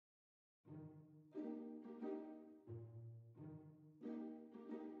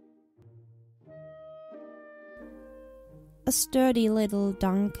a sturdy little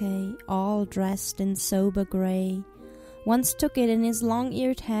donkey, all dressed in sober grey, once took it in his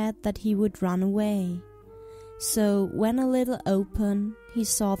long-eared head that he would run away. So when a little open he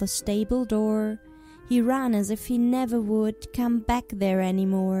saw the stable door, he ran as if he never would come back there any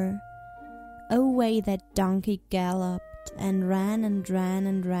more. Away that donkey galloped, and ran and ran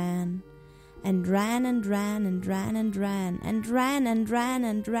and ran, and ran and ran and ran and ran, and ran and ran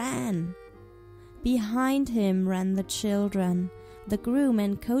and ran. Behind him ran the children, the groom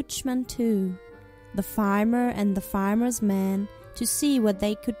and coachman too, the farmer and the farmer's man, to see what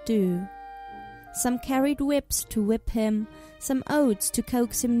they could do. Some carried whips to whip him, some oats to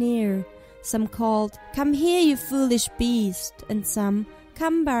coax him near, some called, "Come here, you foolish beast," and some,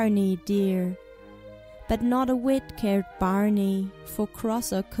 "Come, Barney, dear." But not a whit cared Barney for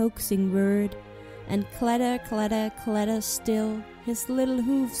cross or coaxing word, and clatter, clatter, clatter still his little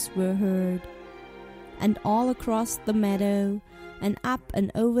hoofs were heard. And all across the meadow, and up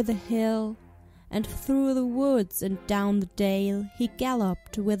and over the hill, and through the woods and down the dale he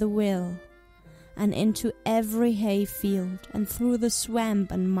galloped with a will. And into every hayfield, and through the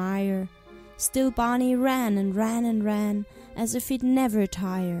swamp and mire, still Barney ran and ran and ran, as if he'd never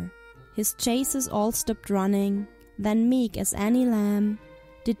tire. His chasers all stopped running, then meek as any lamb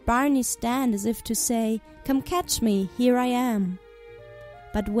did Barney stand as if to say, "Come catch me, here I am."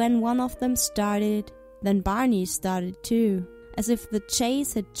 But when one of them started, then Barney started too. As if the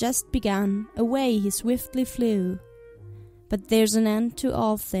chase had just begun, away he swiftly flew. But there's an end to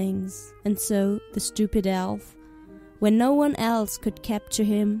all things, and so the stupid elf, when no one else could capture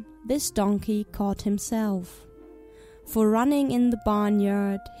him, this donkey caught himself. For running in the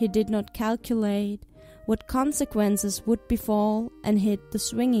barnyard, he did not calculate what consequences would befall, and hit the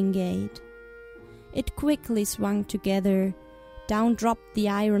swinging gate. It quickly swung together, down dropped the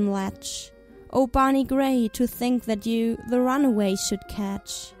iron latch. "Oh, Barney Gray, to think that you the runaway should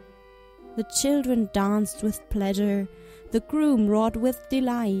catch!" The children danced with pleasure, the groom roared with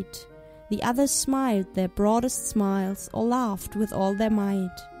delight, the others smiled their broadest smiles, or laughed with all their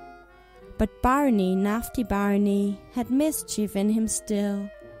might. But Barney, naughty Barney, had mischief in him still,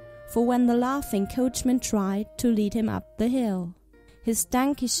 for when the laughing coachman tried to lead him up the hill, his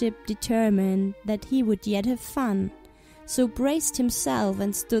donkeyship determined that he would yet have fun, so braced himself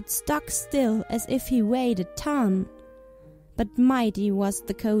and stood stock still as if he weighed a ton. But mighty was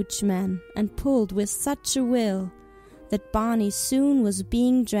the coachman, and pulled with such a will, that Barney soon was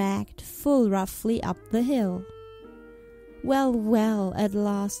being dragged full roughly up the hill. "Well, well," at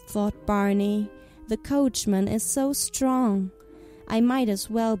last thought Barney, "the coachman is so strong, I might as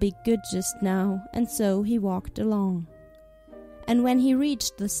well be good just now," and so he walked along. And when he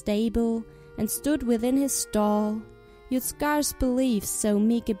reached the stable, and stood within his stall, you'd scarce believe so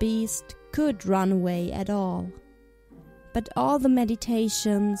meek a beast could run away at all. But all the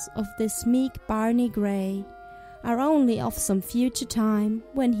meditations of this meek Barney Gray are only of some future time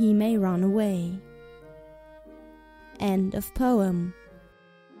when he may run away. End of poem.